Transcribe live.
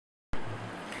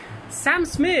Sam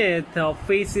Smith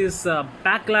faces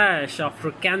backlash after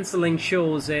cancelling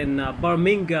shows in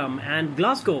Birmingham and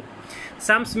Glasgow.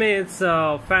 Sam Smith's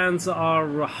fans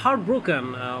are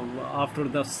heartbroken after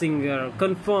the singer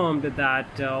confirmed that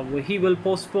he will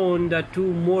postpone the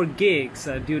two more gigs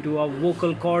due to a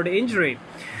vocal cord injury.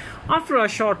 After a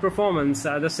short performance,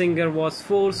 the singer was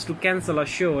forced to cancel a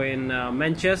show in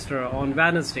Manchester on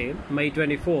Wednesday, May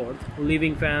 24th,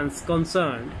 leaving fans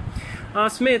concerned.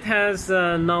 Smith has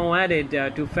now added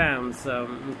to fans'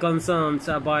 concerns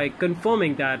by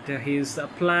confirming that his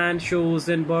planned shows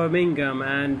in Birmingham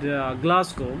and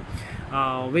Glasgow,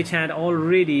 which had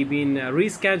already been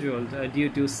rescheduled due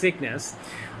to sickness,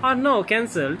 are now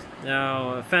cancelled.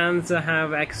 Fans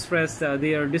have expressed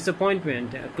their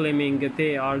disappointment, claiming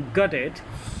they are gutted.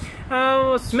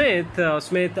 Smith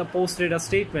posted a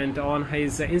statement on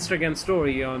his Instagram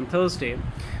story on Thursday,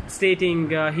 stating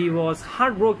he was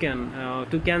heartbroken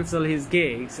to cancel his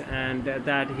gigs and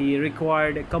that he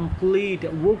required complete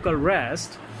vocal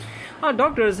rest.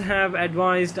 Doctors have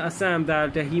advised Sam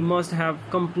that he must have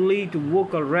complete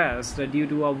vocal rest due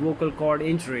to a vocal cord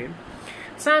injury.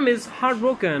 Sam is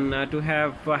heartbroken to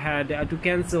have had to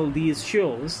cancel these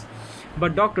shows,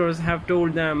 but doctors have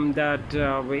told them that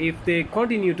if they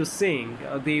continue to sing,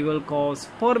 they will cause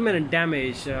permanent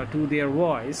damage to their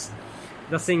voice,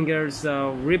 the singer's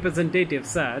representative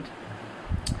said.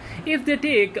 If they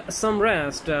take some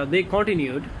rest, they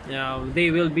continued,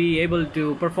 they will be able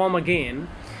to perform again.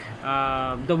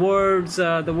 The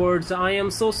words "I am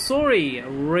so sorry"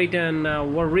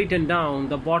 were written down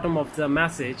the bottom of the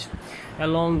message,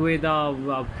 along with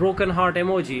a broken heart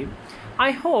emoji.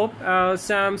 I hope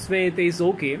Sam Smith is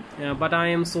okay, but I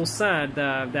am so sad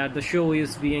that the show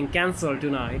is being cancelled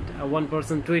tonight, one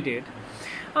person tweeted.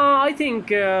 I think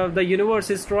the universe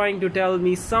is trying to tell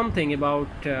me something about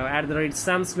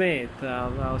 @Sam Smith,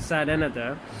 said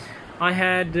another. I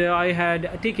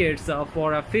had tickets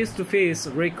for a face-to-face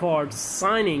record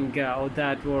signing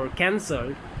that were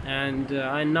cancelled, and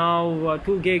now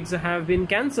two gigs have been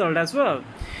cancelled as well.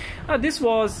 This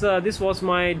was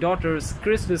my daughter's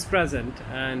Christmas present,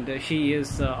 and she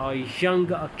is a young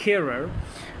carer.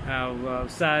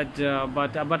 Sad,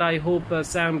 but I hope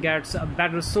Sam gets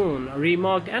better soon,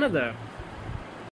 remarked another.